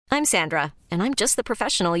I'm Sandra, and I'm just the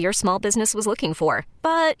professional your small business was looking for.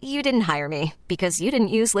 But you didn't hire me because you didn't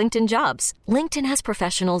use LinkedIn Jobs. LinkedIn has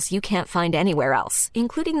professionals you can't find anywhere else,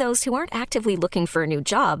 including those who aren't actively looking for a new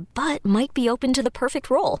job, but might be open to the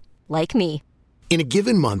perfect role, like me. In a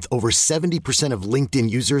given month, over 70% of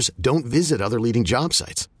LinkedIn users don't visit other leading job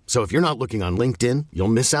sites. So if you're not looking on LinkedIn, you'll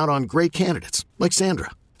miss out on great candidates like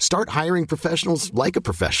Sandra. Start hiring professionals like a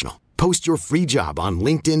professional. Post your free job on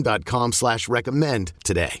linkedin.com/recommend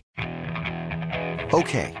today.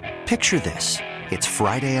 Okay, picture this. It's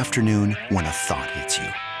Friday afternoon when a thought hits you.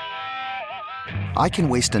 I can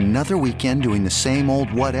waste another weekend doing the same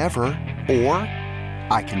old whatever, or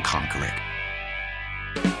I can conquer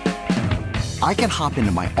it. I can hop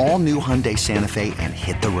into my all-new Hyundai Santa Fe and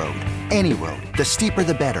hit the road. Any road. The steeper,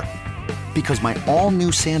 the better. Because my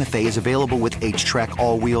all-new Santa Fe is available with H-Track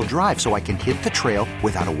all-wheel drive, so I can hit the trail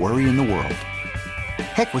without a worry in the world.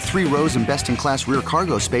 Heck, with 3 rows and best-in-class rear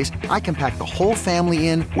cargo space, I can pack the whole family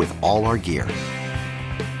in with all our gear.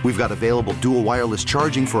 We've got available dual wireless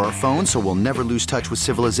charging for our phones, so we'll never lose touch with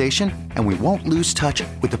civilization, and we won't lose touch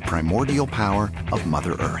with the primordial power of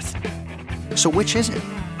Mother Earth. So which is it?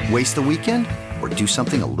 Waste the weekend or do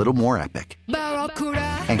something a little more epic?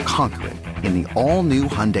 And conquer it in the all-new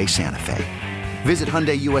Hyundai Santa Fe. Visit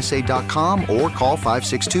HyundaiUSA.com or call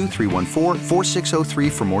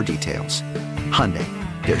 562-314-4603 for more details. Hyundai,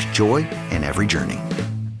 there's joy in every journey.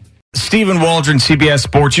 Stephen Waldron, CBS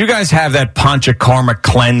Sports. You guys have that Panchakarma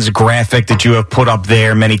Cleanse graphic that you have put up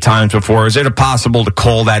there many times before. Is it possible to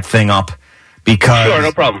call that thing up? Because Sure,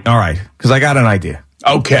 no problem. All right, because I got an idea.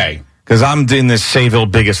 Okay. Because I'm in this Sayville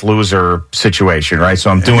Biggest Loser situation, right? So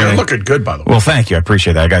I'm doing You're it. looking good, by the way. Well, thank you. I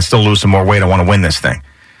appreciate that. I got to still lose some more weight. I want to win this thing.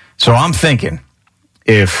 So I'm thinking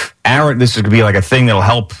if Aaron, this is going to be like a thing that'll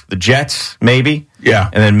help the Jets, maybe. Yeah.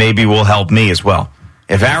 And then maybe will help me as well.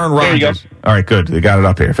 If Aaron There you Rodgers. All right, good. We got it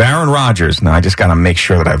up here. If Aaron Rodgers. Now, I just got to make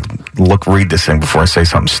sure that I read this thing before I say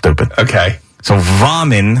something stupid. Okay. So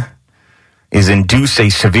vomit is induce a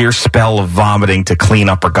severe spell of vomiting to clean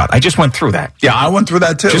up her gut. I just went through that. Yeah, I went through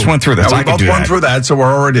that too. Just went through that. So We I can both do went that. through that, so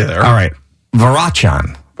we're already there. All right.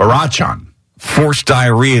 Varachan. Forced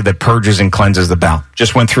diarrhea that purges and cleanses the bowel.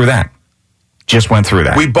 Just went through that.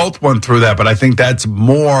 We both went through that, but I think that's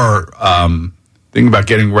more thinking about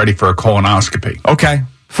getting ready for a colonoscopy. Okay,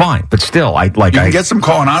 fine. But still, I can get some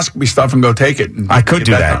colonoscopy stuff and go take it. And I could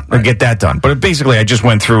do that. done, right? Get that done. But basically, I just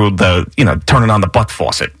went through turning on the butt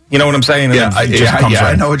faucet. You know what I'm saying? And Yeah, then it just comes I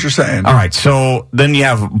right. know what you're saying. All right, so then you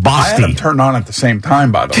have I had Basti. them turned on at the same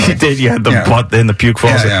time, by the way. You did. You had the Yeah. butt and the puke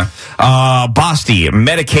faucet. Yeah. Basti,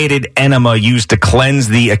 medicated enema used to cleanse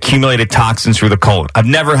the accumulated toxins through the colon. I've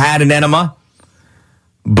never had an enema,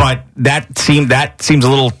 but that seems a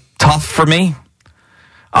little tough for me.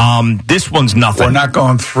 This one's nothing. We're not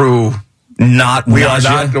going through. We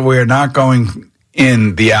are not going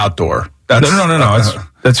in the outdoor. That's, No.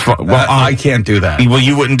 That's fine. Well, I can't do that. Well,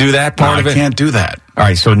 you wouldn't do that part of it? I can't do that. All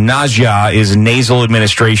right, so nausea is nasal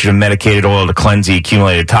administration of medicated oil to cleanse the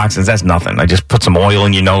accumulated toxins. That's nothing. I just put some oil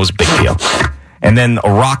in your nose, big deal. And then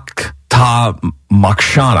Rakta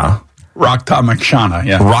Makshana. Rakta Makshana,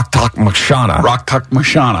 yeah. Rakta Makshana. Rakta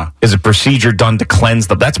Makshana Is a procedure done to cleanse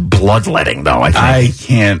that's bloodletting, though, I think. I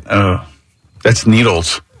can't. That's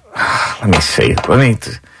needles. Let me see.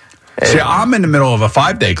 See, I'm in the middle of a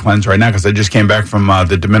 5-day cleanse right now because I just came back from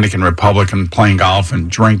the Dominican Republic and playing golf and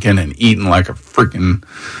drinking and eating like a freaking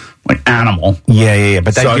animal. Yeah.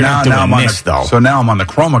 But you're not doing this, though. So now I'm on the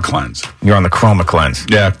Chroma cleanse. You're on the Chroma cleanse.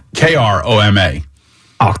 Yeah, Kroma.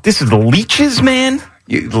 Oh, this is the leeches, man?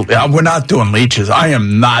 We're not doing leeches. I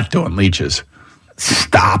am not doing leeches.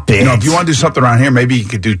 Stop it. If you want to do something around here, maybe you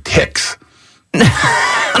could do ticks. No,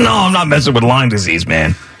 I'm not messing with Lyme disease,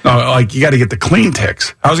 man. No, you got to get the clean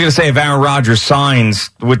ticks. I was going to say if Aaron Rodgers signs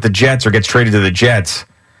with the Jets or gets traded to the Jets,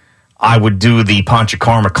 I would do the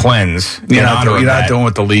Panchakarma cleanse. You're not doing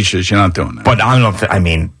with the leeches. You're not doing that. But I don't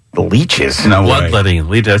know the leeches. No Bloodletting.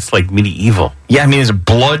 That's like medieval. Yeah, it's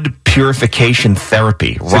blood purification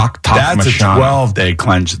therapy. That's a 12-day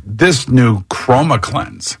cleanse. This new Chroma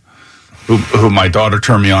cleanse, who my daughter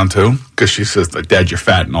turned me on to because she says, Dad, you're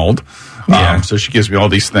fat and old. Yeah. So she gives me all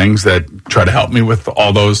these things that try to help me with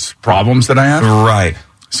all those problems that I have. Right.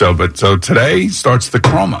 So today starts the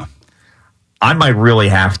Chroma. I might really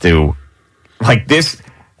have to,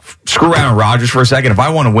 screw Aaron Rodgers for a second. If I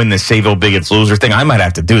want to win this Sayville Bigots Loser thing, I might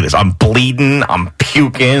have to do this. I'm bleeding, I'm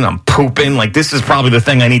puking, I'm pooping. This is probably the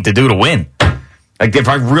thing I need to do to win. If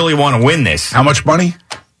I really want to win this. How much money?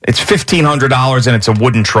 It's $1,500 and it's a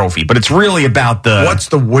wooden trophy, but it's really about What's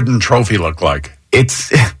the wooden trophy look like?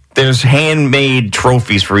 It's There's handmade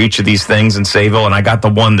trophies for each of these things in Sayville, and I got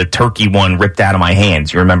the turkey one ripped out of my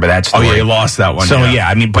hands. You remember that story? Oh, yeah, you lost that one. So, yeah,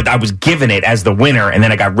 I mean, but I was given it as the winner, and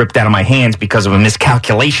then I got ripped out of my hands because of a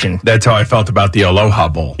miscalculation. That's how I felt about the Aloha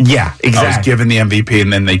Bowl. Yeah, exactly. I was given the MVP,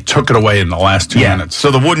 and then they took it away in the last 2 minutes.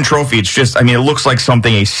 So the wooden trophy, it's just, I mean, it looks like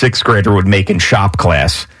something a sixth grader would make in shop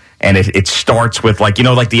class, and it starts with, like,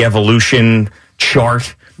 the evolution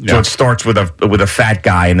chart. So it starts with a fat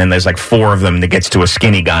guy, and then there's like 4 of them that gets to a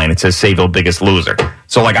skinny guy, and it says Sayville Biggest Loser.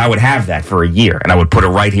 So like I would have that for a year, and I would put it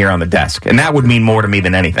right here on the desk, and that would mean more to me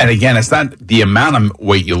than anything. And again, it's not the amount of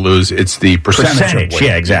weight you lose; it's the percentage. Of weight.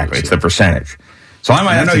 Yeah, exactly. It's the percentage. So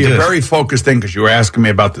I know you're very focused in because you were asking me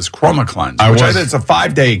about this Chroma Cleanse. I think it's a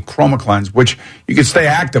 5-day Chroma Cleanse, which you can stay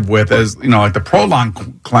active with. As like the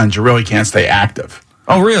Prolon Cleanse, you really can't stay active.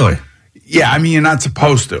 Oh, really? Yeah, I mean, you're not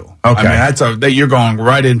supposed to. Okay. I mean, you're going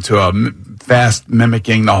right into a fast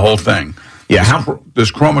mimicking the whole thing. Yeah.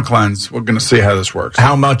 This Chroma Cleanse, we're going to see how this works.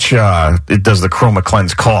 How much does the Chroma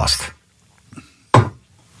Cleanse cost? A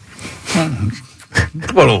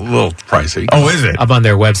little pricey. Oh, is it? I'm on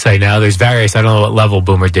their website now. There's various, I don't know what level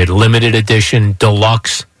Boomer did. Limited edition,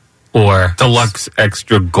 deluxe, or... Deluxe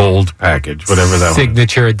extra gold package, whatever that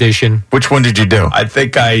Signature edition. Which one did you do? I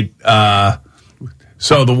think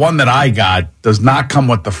So the one that I got does not come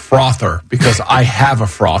with the frother because I have a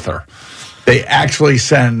frother. They actually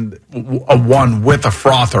send a one with a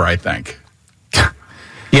frother, I think.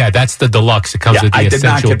 Yeah, that's the deluxe. It comes with the essential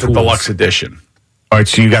I did not get the tools. deluxe edition. All right,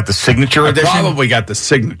 so you got the signature edition? I probably got the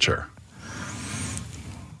signature.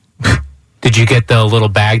 Did you get the little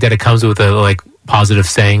bag that it comes with a positive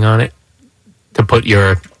saying on it to put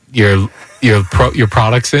your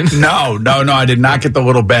products in? No. I did not get the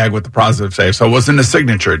little bag with the positive save. So it wasn't the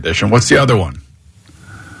signature edition. What's the other one?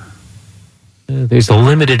 There's the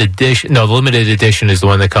limited edition. No, the limited edition is the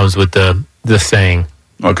one that comes with the saying.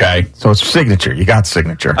 Okay. So it's signature. You got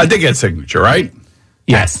signature. I did get signature, right?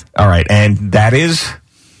 Yes. All right. And that is?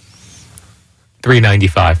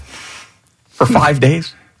 $3.95. For 5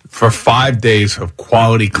 days? For 5 days of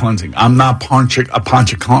quality cleansing. I'm not karma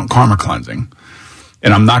cleansing.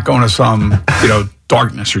 And I'm not going to some,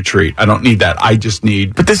 darkness retreat. I don't need that. I just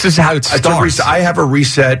need... But this is how it starts. I have a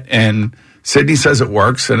reset, and Sydney says it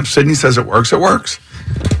works. And if Sydney says it works, it works.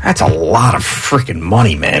 That's a lot of freaking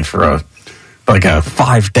money, man, for a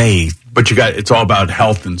 5-day. But it's all about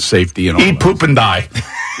health and safety. And all eat, poop, and die.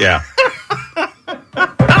 Yeah.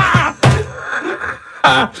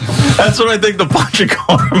 That's what I think the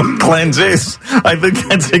Panchakarma cleanse is. I think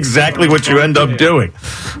that's exactly what you end up doing.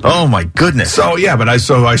 Oh my goodness! So yeah, but I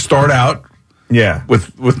start out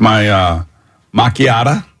with my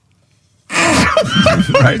macchiata.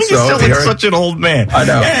 Right, you sound like such an old man. I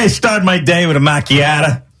know. Yeah, I start my day with a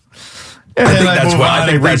macchiata. And I think that's what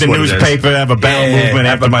I read the newspaper, have a bowel movement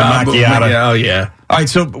after my macchiata. Oh yeah. All right,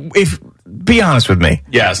 so be honest with me.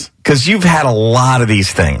 Yes. Because you've had a lot of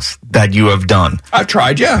these things that you have done. I've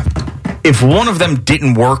tried, yeah. If one of them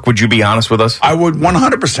didn't work, would you be honest with us? I would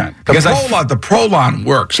 100%. The Prolon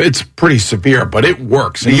works. It's pretty severe, but it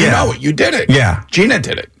works. And you know it. You did it. Yeah. Gina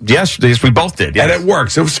did it. Yes, we both did. Yes. And it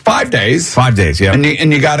works. It was 5 days. 5 days, yeah. And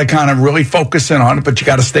you got to kind of really focus in on it, but you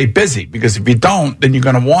got to stay busy because if you don't, then you're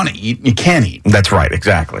going to want to eat and you can't eat. That's right,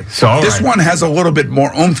 exactly. So this one has a little bit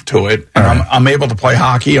more oomph to it, and I'm able to play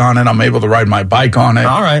hockey on it. I'm able to ride my bike on it.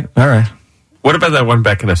 All right. What about that one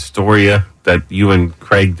back in Astoria that you and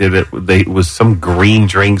Craig did? It was some green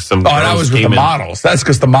drink. That was with the models. That's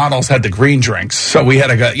because the models had the green drinks. So we had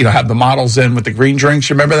to have the models in with the green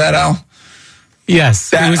drinks. You remember that, Al?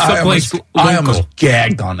 Yes. It was someplace local. I almost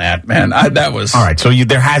gagged on that, man. That was all right. So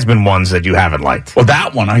there has been ones that you haven't liked. Well,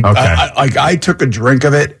 that one, I took a drink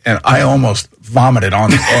of it and I almost vomited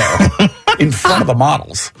on the air in front of the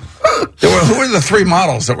models. Who were the 3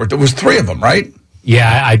 models there was 3 of them, right?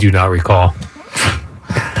 Yeah, I do not recall.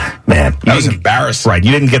 Man, that was embarrassing. Right,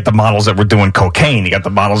 you didn't get the models that were doing cocaine. You got the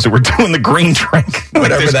models that were doing the green drink.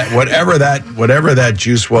 whatever that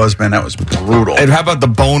juice was, man, that was brutal. And how about the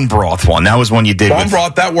bone broth one? That was one you did. Bone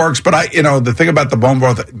broth, that works. But the thing about the bone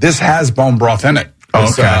broth, this has bone broth in it.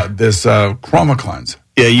 This Chroma Cleanse.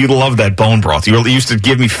 Yeah, you love that bone broth. You used to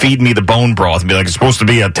feed me the bone broth and be like, it's supposed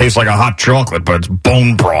to tastes like a hot chocolate, but it's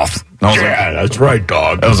bone broth. That's right,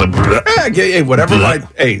 dog. That was hey, whatever.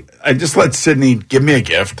 I just let Sydney give me a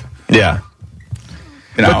gift. Yeah.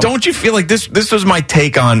 But don't you feel like this was my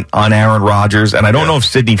take on Aaron Rodgers, and I don't know if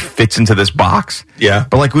Sydney fits into this box. Yeah.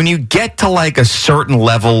 But when you get to a certain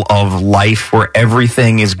level of life where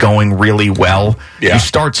everything is going really well, you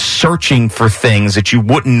start searching for things that you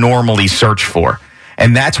wouldn't normally search for.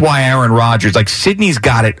 And that's why Aaron Rodgers, Sydney's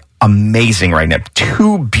got it amazing right now.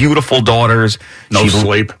 2 beautiful daughters. No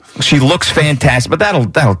sleep. She looks fantastic, but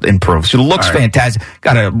that'll improve. She looks fantastic.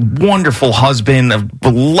 Got a wonderful husband,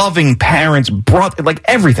 loving parents, like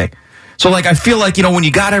everything. So like I feel like, when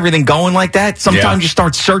you got everything going like that, sometimes you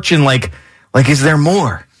start searching like is there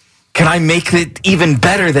more? Can I make it even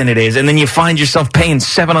better than it is? And then you find yourself paying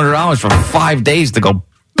 $700 for 5 days to go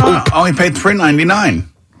poop. I only paid $3.99.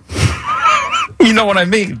 You know what I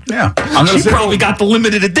mean? Yeah. She probably got the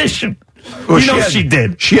limited edition. Well, she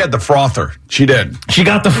did. She had the frother. She did. She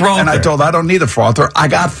got the frother. And I told her, I don't need the frother. I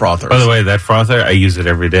got frothers. By the way, that frother, I use it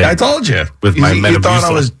every day. I told you. With my Metamucil. You thought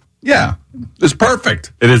I was, it's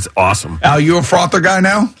perfect. It is awesome. Al, you a frother guy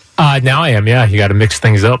now? Now I am, yeah. You got to mix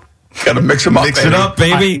things up. Got to mix them up, Mix it up,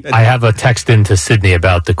 baby. I have a text in to Sydney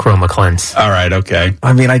about the Chroma Cleanse. All right, okay.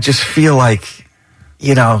 I mean, I just feel like,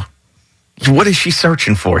 what is she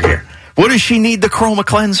searching for here? What does she need the Chroma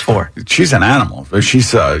Cleanse for? She's an animal.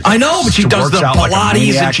 She's I know, but she does the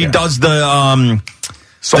Pilates and she does the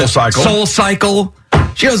Soul Cycle. Soul Cycle.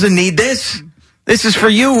 She doesn't need this. This is for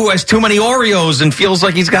you who has too many Oreos and feels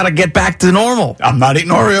like he's got to get back to normal. I'm not eating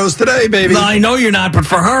Oreos today, baby. No, I know you're not, but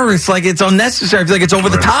for her, it's like it's unnecessary. I feel like it's over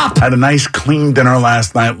the top. I had a nice clean dinner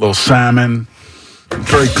last night, little salmon.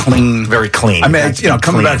 Very clean. Very clean. I mean,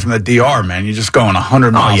 coming back from the DR, man, you're just going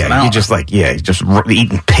 100 miles an hour. You're just just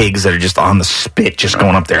eating pigs that are just on the spit, just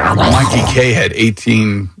going up there. Mikey K had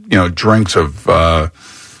 18, drinks of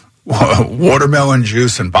watermelon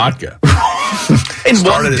juice and vodka.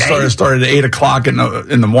 Started at 8 o'clock in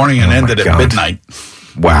the morning and ended at midnight.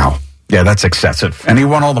 Wow. Yeah, that's excessive. And he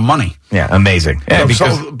won all the money. Yeah, amazing. Yeah,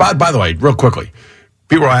 by the way, real quickly,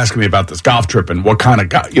 people are asking me about this golf trip and what kind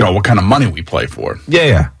of money we play for.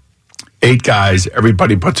 Yeah. 8 guys,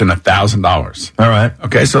 everybody puts in $1,000. All right.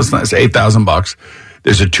 Okay, so it's $8,000.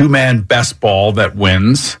 There's a 2-man best ball that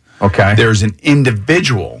wins. Okay. There's an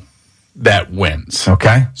individual that wins.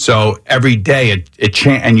 Okay. So every day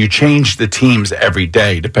and you change the teams every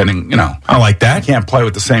day depending, I like that. You can't play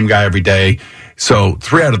with the same guy every day. So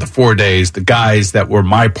 3 out of the 4 days, the guys that were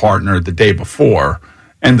my partner the day before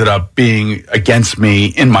ended up being against me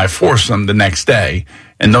in my foursome the next day,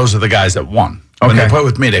 and those are the guys that won. When they played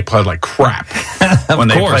with me, they played like crap. When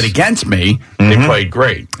they played against me, they played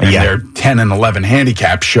great. And their 10 and 11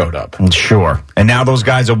 handicap showed up. Sure. And now those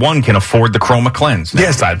guys that won can afford the Chroma Cleanse.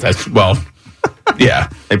 Yes, yeah.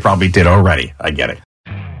 They probably did already. I get it.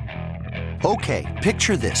 Okay,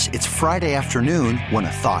 picture this. It's Friday afternoon when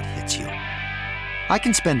a thought hits you. I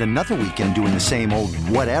can spend another weekend doing the same old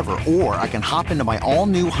whatever, or I can hop into my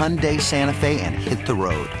all-new Hyundai Santa Fe and hit the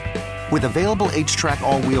road. With available H-Track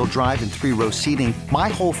all-wheel drive and 3-row seating, my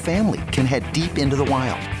whole family can head deep into the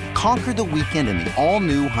wild. Conquer the weekend in the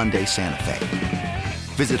all-new Hyundai Santa Fe.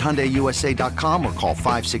 Visit HyundaiUSA.com or call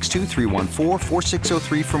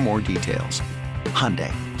 562-314-4603 for more details.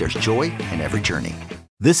 Hyundai, there's joy in every journey.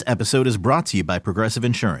 This episode is brought to you by Progressive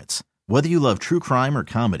Insurance. Whether you love true crime or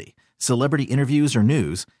comedy, celebrity interviews or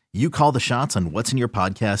news, you call the shots on what's in your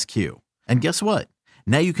podcast queue. And guess what?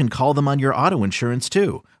 Now you can call them on your auto insurance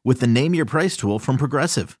too with the Name Your Price tool from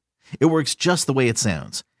Progressive. It works just the way it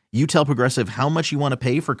sounds. You tell Progressive how much you want to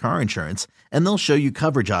pay for car insurance, and they'll show you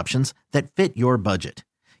coverage options that fit your budget.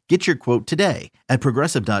 Get your quote today at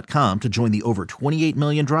Progressive.com to join the over 28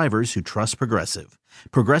 million drivers who trust Progressive.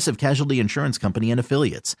 Progressive Casualty Insurance Company and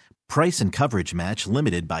Affiliates. Price and coverage match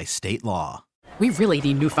limited by state law. We really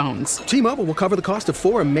need new phones. T-Mobile will cover the cost of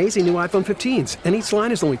 4 amazing new iPhone 15s, and each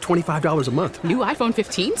line is only $25 a month. New iPhone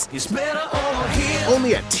 15s? It's better over here.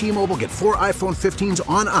 Only at T-Mobile, get 4 iPhone 15s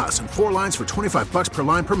on us and 4 lines for $25 per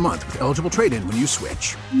line per month with eligible trade-in when you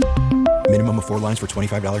switch. Minimum of 4 lines for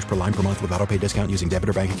 $25 per line per month with autopay discount using debit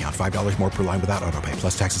or bank account. $5 more per line without autopay,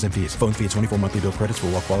 plus taxes and fees. Phone fee at 24 monthly bill credits for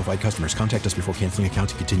well-qualified customers. Contact us before canceling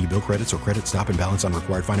account to continue bill credits or credit stop and balance on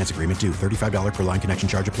required finance agreement due. $35 per line connection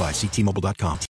charge applies. See T-Mobile.com.